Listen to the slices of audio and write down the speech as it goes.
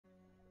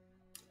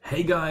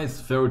Hey guys,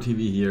 Pharaoh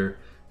TV here.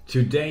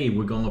 Today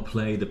we're gonna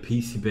play the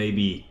PC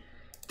Baby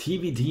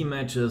TVT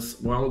matches.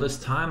 Well, this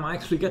time I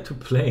actually get to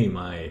play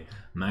my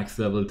max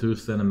level 2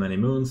 Stand and Many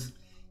Moons.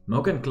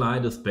 Hookhand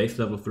Clyd is base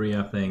level 3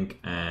 I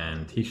think,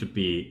 and he should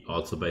be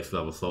also base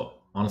level, so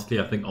honestly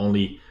I think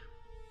only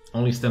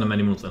Stand and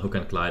Many Moons and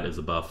Hookhand Clyd is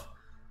above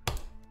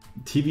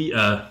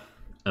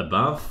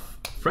above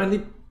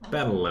friendly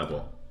battle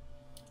level.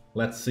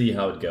 Let's see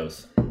how it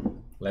goes.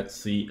 Let's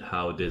see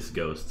how this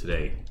goes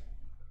today.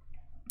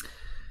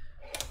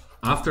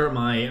 After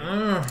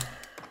my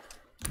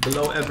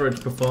below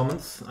average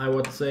performance, I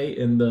would say,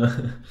 in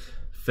the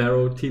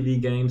Pharaoh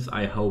TV games,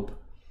 I hope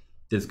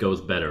this goes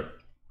better.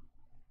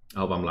 I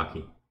hope I'm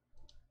lucky.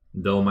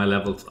 Though my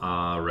levels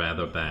are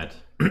rather bad.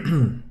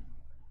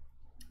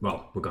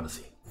 Well, we're gonna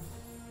see.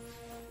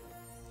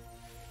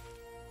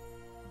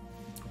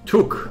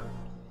 Took.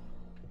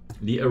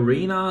 The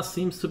arena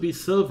seems to be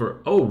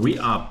silver. Oh, we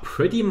are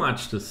pretty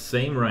much the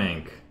same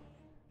rank.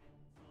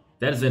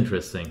 That is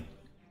interesting.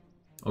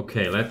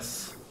 Okay,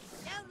 let's...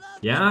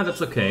 Yeah,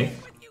 that's okay.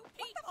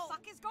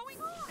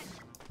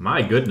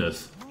 My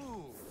goodness.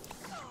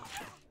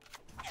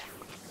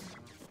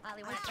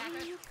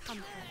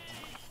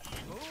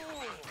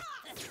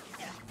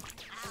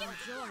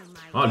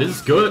 Oh, this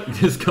is good.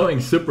 This is going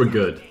super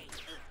good.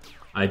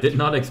 I did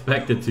not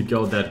expect it to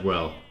go that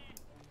well.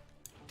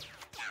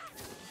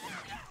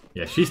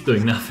 Yeah, she's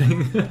doing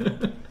nothing.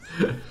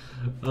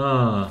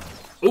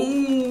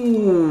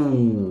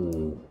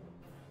 Ooh,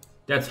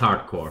 that's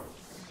hardcore.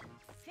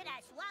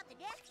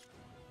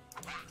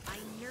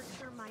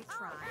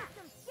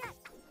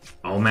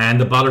 Oh man,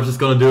 the butter's just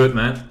gonna do it,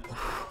 man.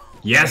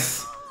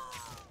 Yes!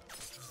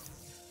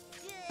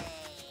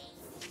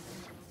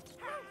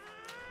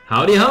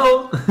 Howdy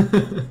ho!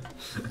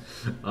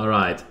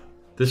 Alright,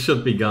 this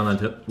should be gone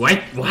until...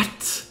 Wait,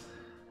 what?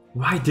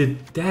 Why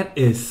did... That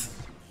is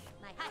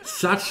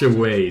such a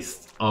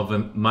waste of a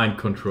mind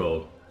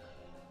control.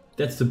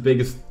 That's the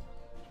biggest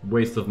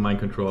waste of mind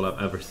control I've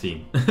ever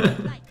seen.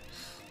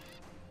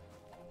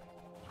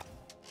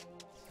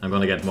 I'm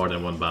gonna get more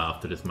than one bar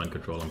after this mind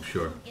control, I'm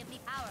sure.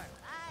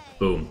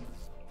 Boom.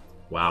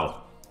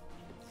 Wow.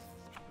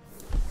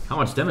 How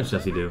much damage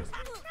does he do?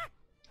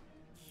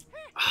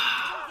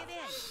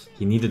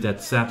 He needed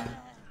that sap.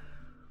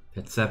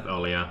 That sap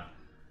earlier.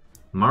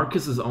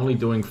 Marcus is only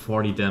doing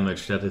 40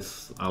 damage. That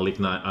is... I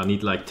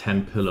need like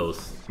 10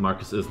 pillows.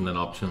 Marcus isn't an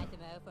option.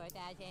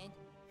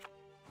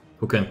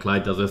 Hookhand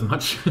Clyd does as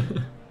much.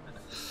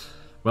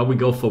 Well, we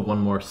go for one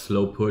more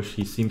slow push.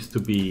 He seems to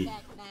be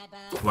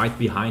quite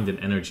behind in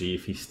energy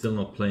if he's still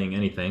not playing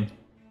anything.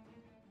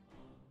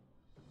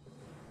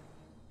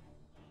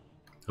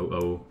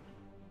 Oh.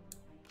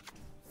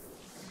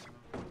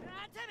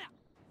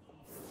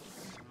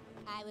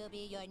 I will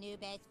be your new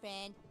best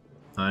friend.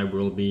 I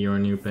will be your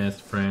new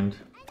best friend.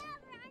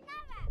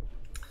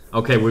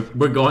 Okay,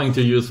 we're going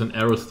to use an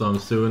Aerostorm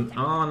soon.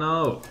 Oh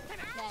no!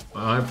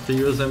 I have to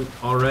use him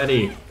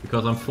already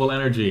because I'm full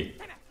energy.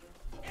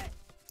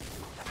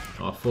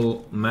 Or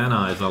full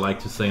mana, as I like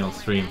to say on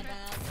stream.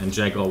 And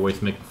Jack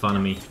always making fun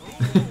of me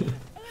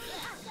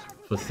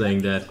for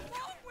saying that.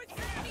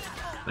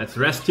 Let's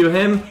rescue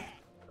him.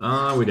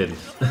 Ah, we didn't.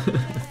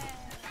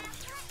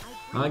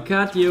 I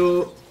got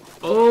you.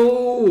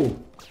 Oh,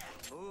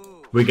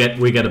 we get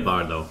a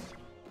bar though.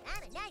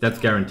 That's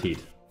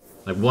guaranteed.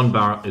 Like one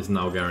bar is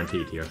now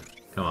guaranteed here.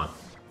 Come on.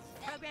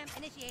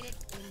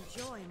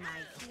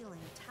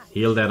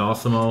 Heal that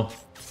Osimo.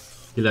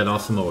 Heal that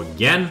Osimo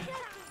again.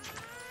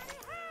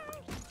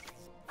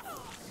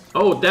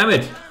 Oh, damn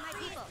it.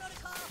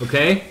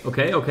 Okay.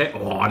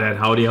 Oh, that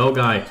howdy ho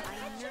guy.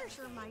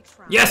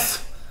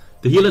 Yes!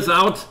 The heal is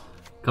out.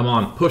 Come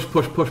on, push.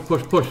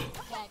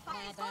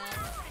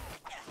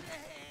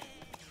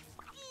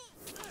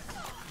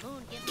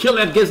 Kill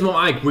that Gizmo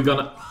Ike.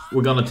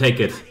 We're gonna take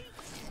it.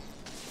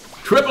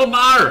 Triple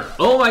bar!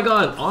 Oh my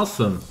god,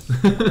 awesome.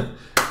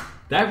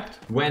 That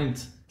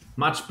went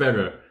much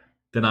better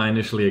than I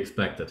initially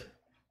expected.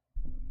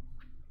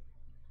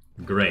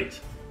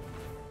 Great.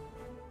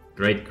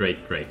 Great.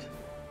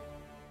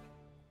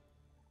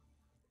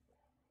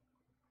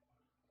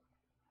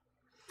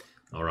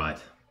 Alright.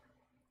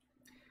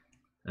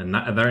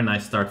 A very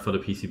nice start for the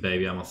PC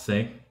Baby, I must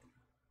say.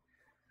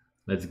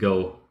 Let's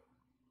go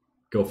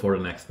for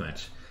the next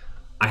match.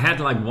 I had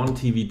like one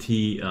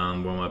TVT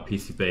where my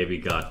PC Baby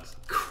got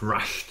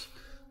crushed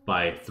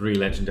by 3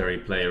 legendary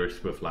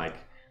players with like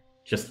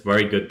just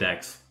very good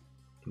decks.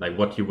 Like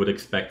what you would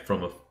expect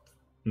from a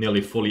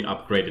nearly fully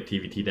upgraded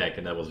TVT deck,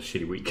 and that was a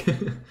shitty week.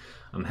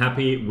 I'm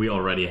happy we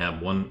already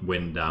have 1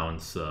 win down,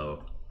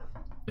 so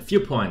a few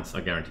points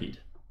are guaranteed.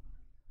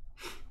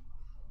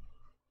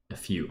 A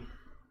few.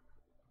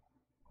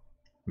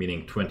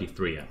 Meaning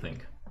 23, I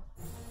think.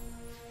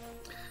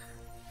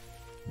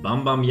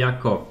 Bam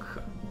Yakok.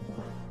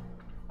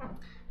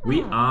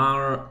 We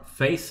are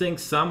facing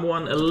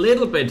someone a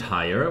little bit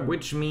higher,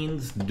 which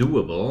means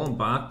doable,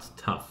 but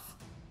tough.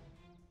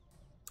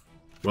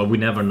 Well, we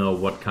never know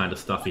what kind of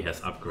stuff he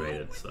has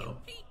upgraded, so...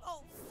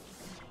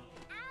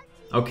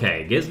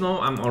 Okay,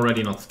 Gizmo, I'm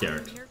already not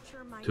scared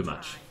too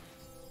much.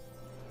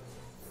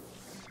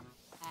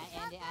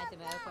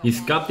 He's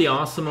got the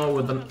Osimo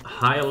with a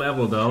higher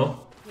level though.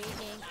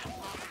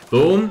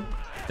 Boom!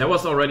 That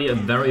was already a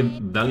very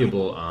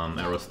valuable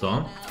Arrow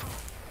Storm.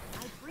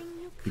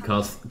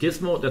 Because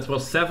Gizmo, that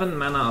was 7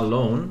 mana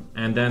alone,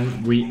 and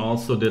then we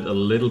also did a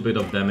little bit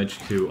of damage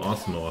to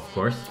Osmo, of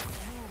course.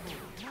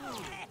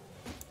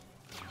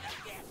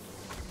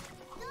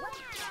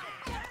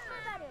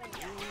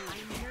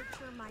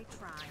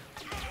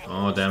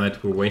 Oh damn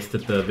it, we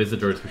wasted the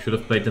visitors, we should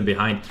have played them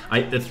behind.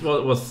 That's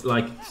what was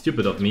like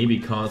stupid of me,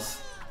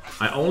 because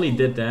I only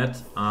did that,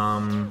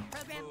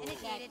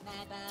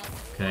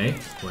 okay,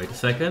 wait a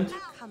second.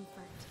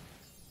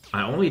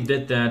 I only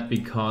did that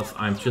because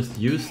I'm just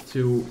used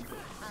to...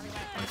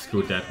 I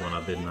screwed that one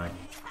up, didn't I?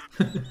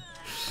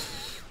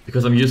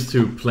 Because I'm used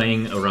to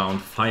playing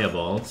around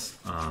fireballs,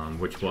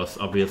 which was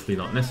obviously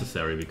not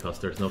necessary because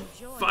there's no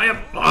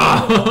fire...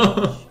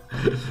 Oh!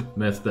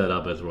 Messed that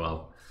up as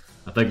well.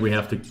 I think we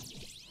have to...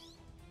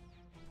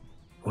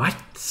 What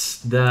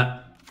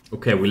the...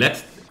 Okay, we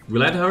let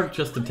her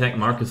just attack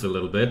Marcus a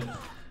little bit,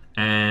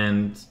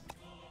 and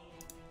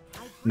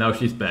now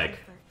she's back.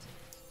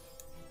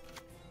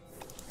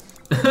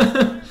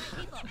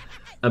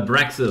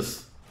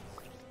 Abraxas.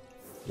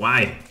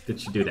 Why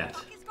did she do that?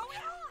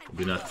 I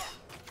do not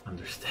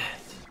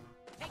understand.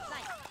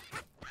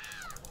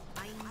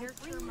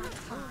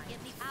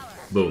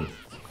 Boom.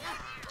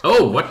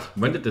 Oh, what?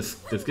 When did this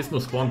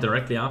Gizmo spawn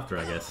directly after,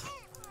 I guess?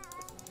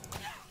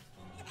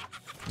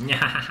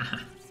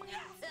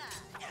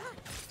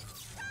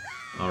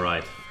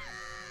 Alright.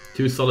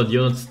 2 solid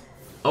units.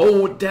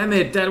 Oh, damn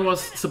it! That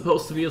was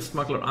supposed to be a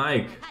Smuggler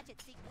Ike.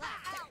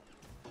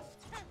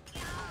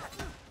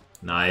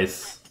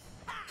 Nice.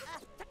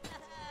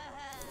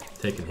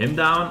 Taking him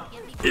down.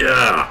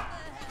 Yeah!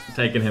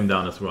 Taking him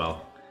down as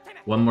well.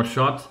 One more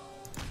shot.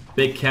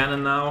 Big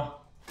cannon now.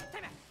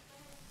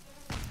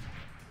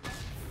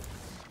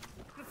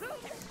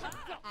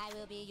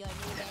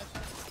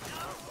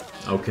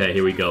 Okay,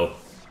 here we go.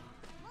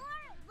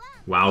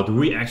 Wow, do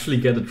we actually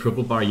get a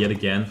triple bar yet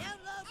again?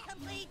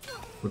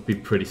 Would be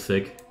pretty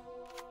sick.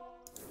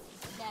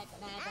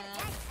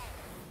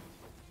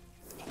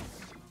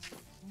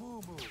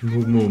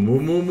 Moo moo moo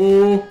moo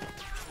moo.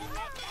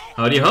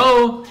 Howdy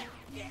ho!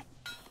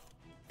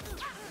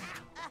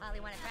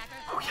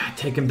 Oh yeah,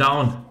 take him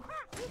down.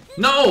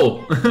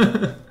 No!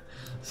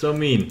 So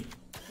mean.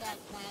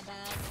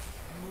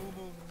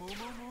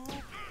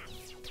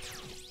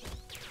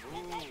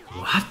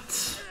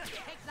 What?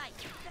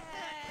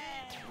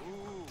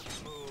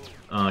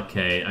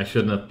 Okay, I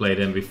shouldn't have played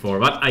him before,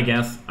 but I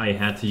guess I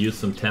had to use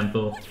some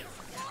tempo.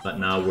 But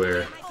now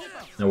we're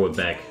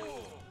back.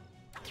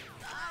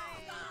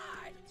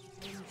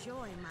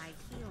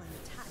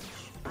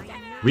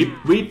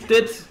 We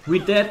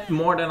did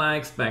more than I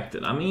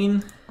expected. I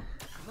mean,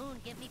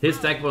 his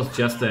deck was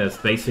just as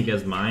basic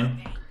as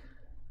mine.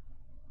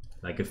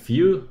 Like a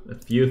few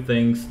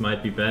things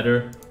might be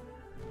better.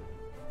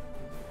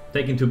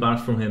 Taking 2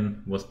 bars from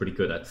him was pretty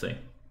good, I'd say.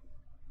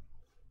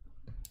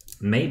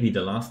 Maybe the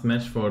last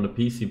match for the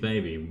PC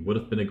baby would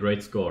have been a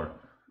great score.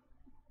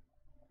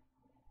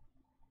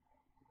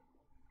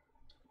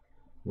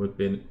 Would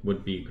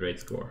be a great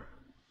score.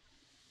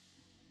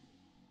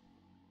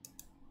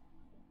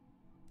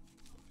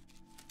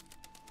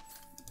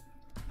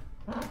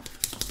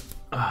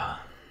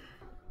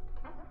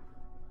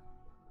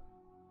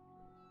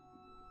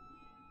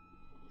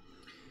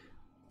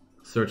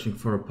 Searching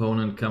for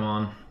opponent, come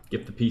on.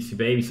 Give the PC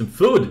baby some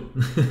food!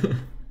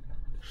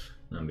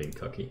 I'm being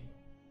cocky.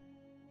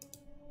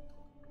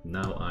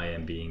 Now I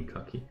am being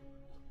cocky.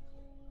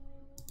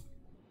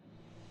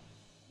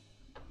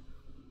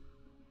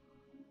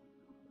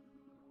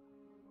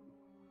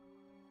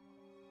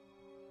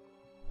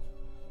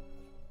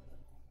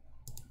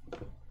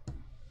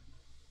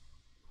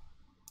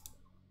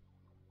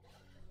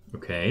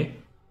 Okay.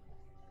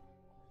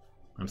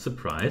 I'm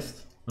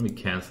surprised. Let me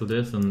cancel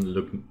this and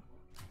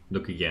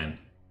look again.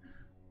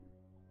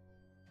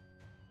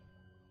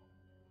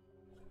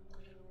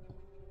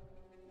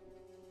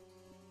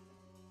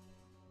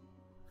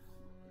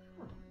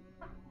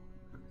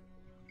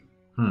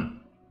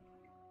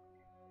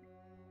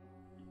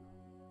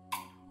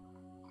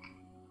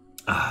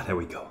 Ah, there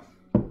we go.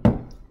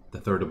 The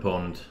third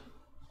opponent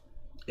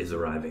is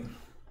arriving.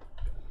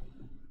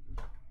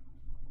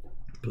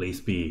 Please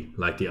be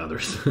like the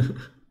others.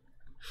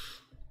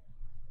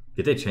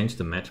 Did they change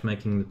the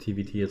matchmaking in the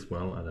TVT as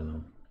well? I don't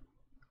know.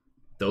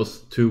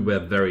 Those two were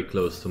very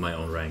close to my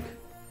own rank.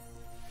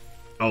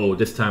 Oh,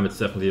 this time it's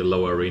definitely a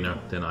lower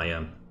arena than I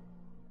am.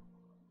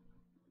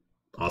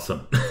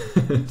 Awesome.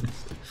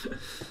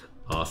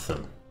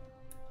 Awesome.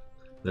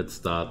 Let's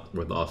start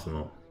with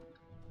Osmo.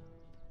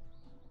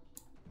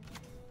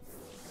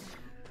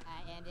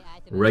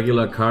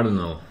 Regular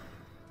Cardinal.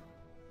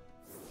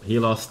 He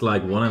lost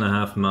like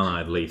 1.5 mana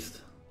at least.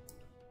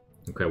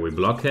 Okay, we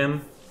block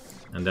him,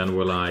 and then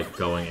we're like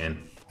going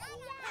in.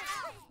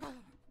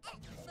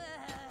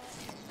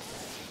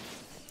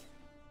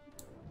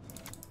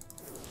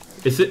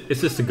 Is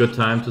this a good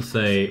time to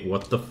say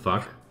what the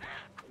fuck?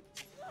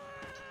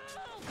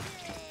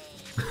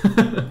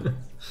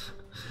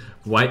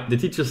 Why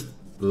did he just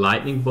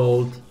lightning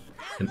bolt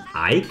an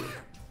Ike?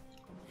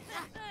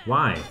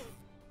 Why?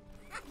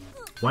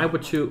 Why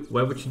would you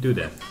do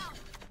that?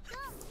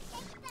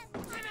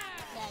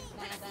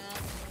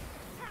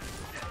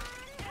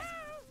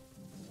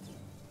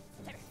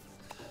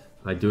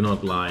 I do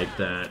not like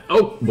that.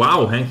 Oh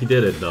wow, Hanky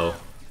did it though.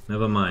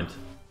 Never mind.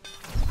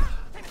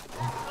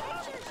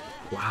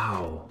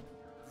 Wow.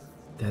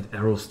 That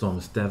arrow storm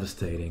is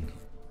devastating.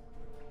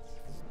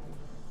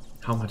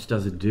 How much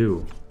does it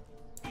do?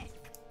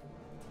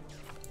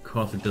 Of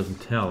course it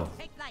doesn't tell.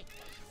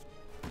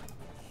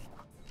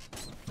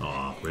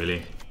 Oh,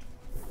 really?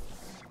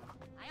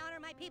 I honor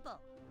my people.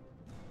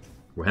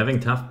 We're having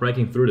tough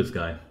breaking through this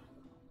guy.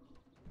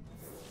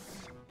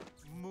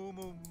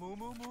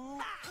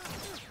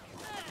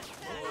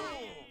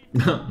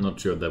 Not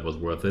sure that was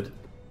worth it.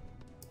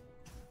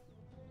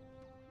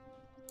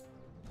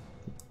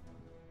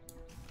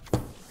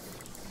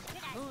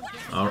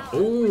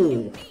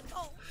 Oh!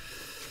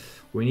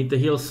 We need the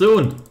heal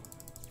soon!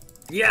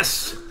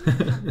 Yes!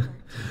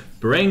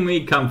 Bring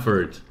me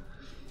comfort!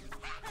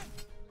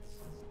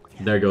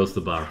 There goes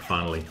the bar,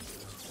 finally.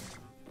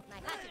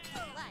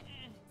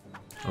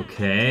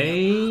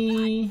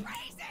 Okay...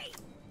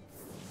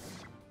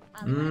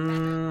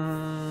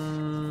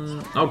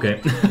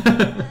 Okay.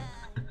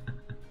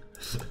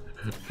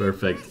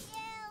 Perfect.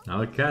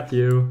 I'll cut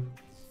you.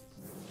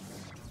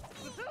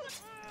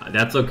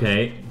 That's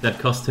okay. That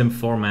cost him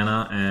 4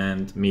 mana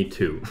and me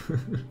 2.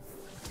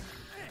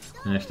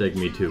 Hashtag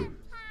me too.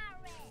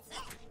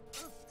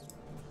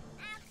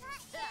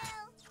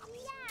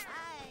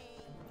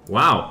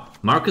 Wow,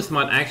 Marcus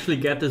might actually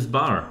get this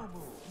bar.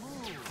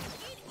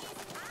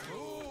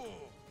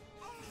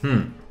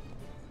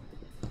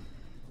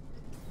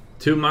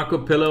 Two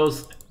Marcus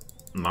pillows,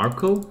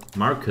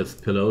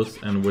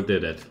 and we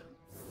did it.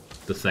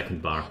 The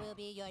second bar. I will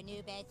be your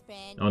new best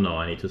friend. Oh no,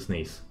 I need to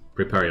sneeze.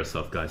 Prepare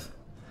yourself, guys.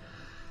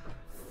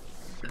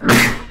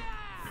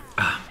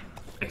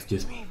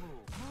 Excuse me.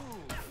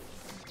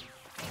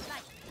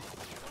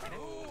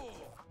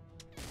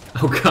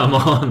 Oh, come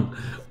on!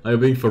 Are you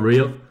being for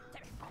real?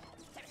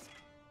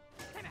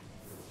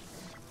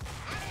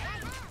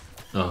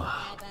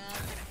 Oh.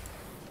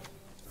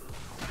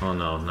 Oh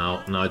no,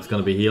 now it's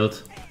gonna be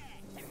healed.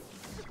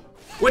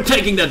 We're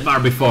taking that bar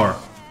before!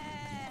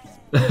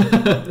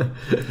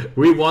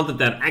 We wanted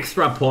that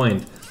extra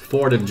point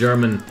for the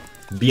German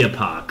beer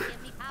park.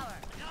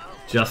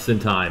 Just in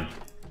time.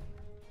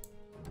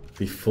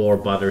 Before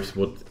Butters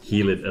would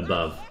heal it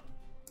above.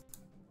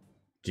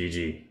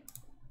 GG.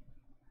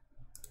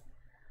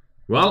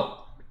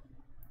 Well,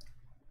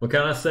 what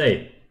can I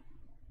say?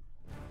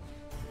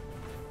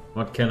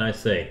 What can I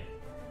say?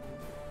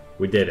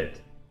 We did it.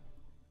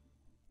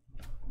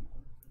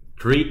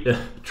 Three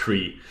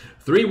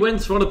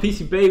wins for the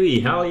PC baby,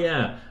 hell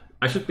yeah!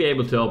 I should be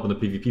able to open the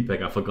PvP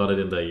pack, I forgot it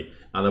in the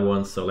other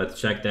ones, so let's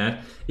check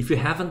that. If you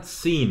haven't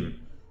seen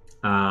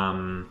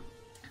the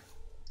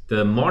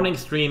morning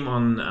stream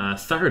on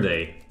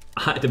Saturday,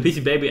 the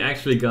PC baby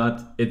actually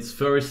got its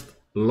first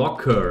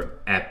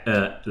locker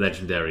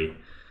legendary.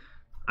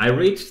 I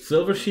reached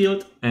Silver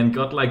Shield and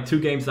got like 2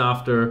 games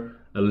after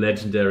a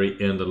legendary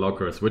in the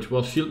lockers, which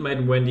was Shield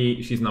Maiden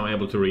Wendy. She's now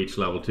able to reach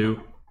level 2,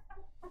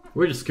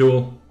 which is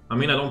cool. I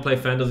mean, I don't play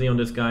fantasy on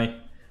this guy,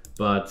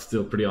 but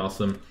still pretty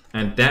awesome.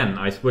 And then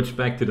I switched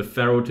back to the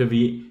Pharaoh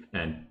TV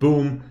and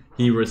boom,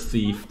 he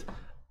received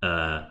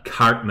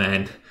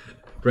Cartman,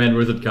 Grand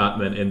Wizard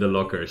Cartman in the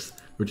lockers,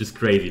 which is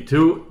crazy.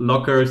 2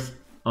 lockers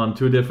on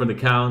 2 different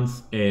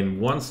accounts in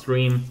one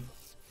stream.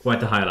 Quite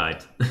the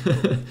highlight.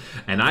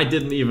 And I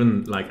didn't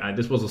even,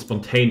 this was a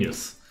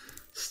spontaneous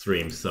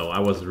stream, so I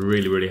was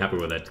really happy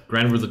with it.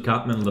 Grand Wizard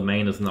Cartman on the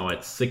main is now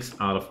at 6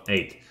 out of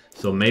 8.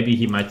 So maybe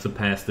he might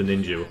surpass the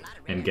Ninja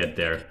and get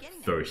there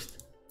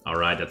first.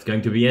 Alright, that's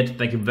going to be it.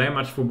 Thank you very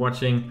much for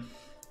watching.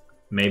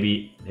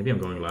 Maybe I'm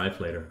going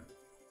live later.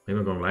 Maybe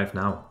I'm going live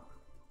now.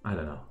 I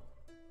don't know.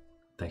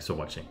 Thanks for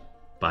watching.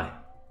 Bye.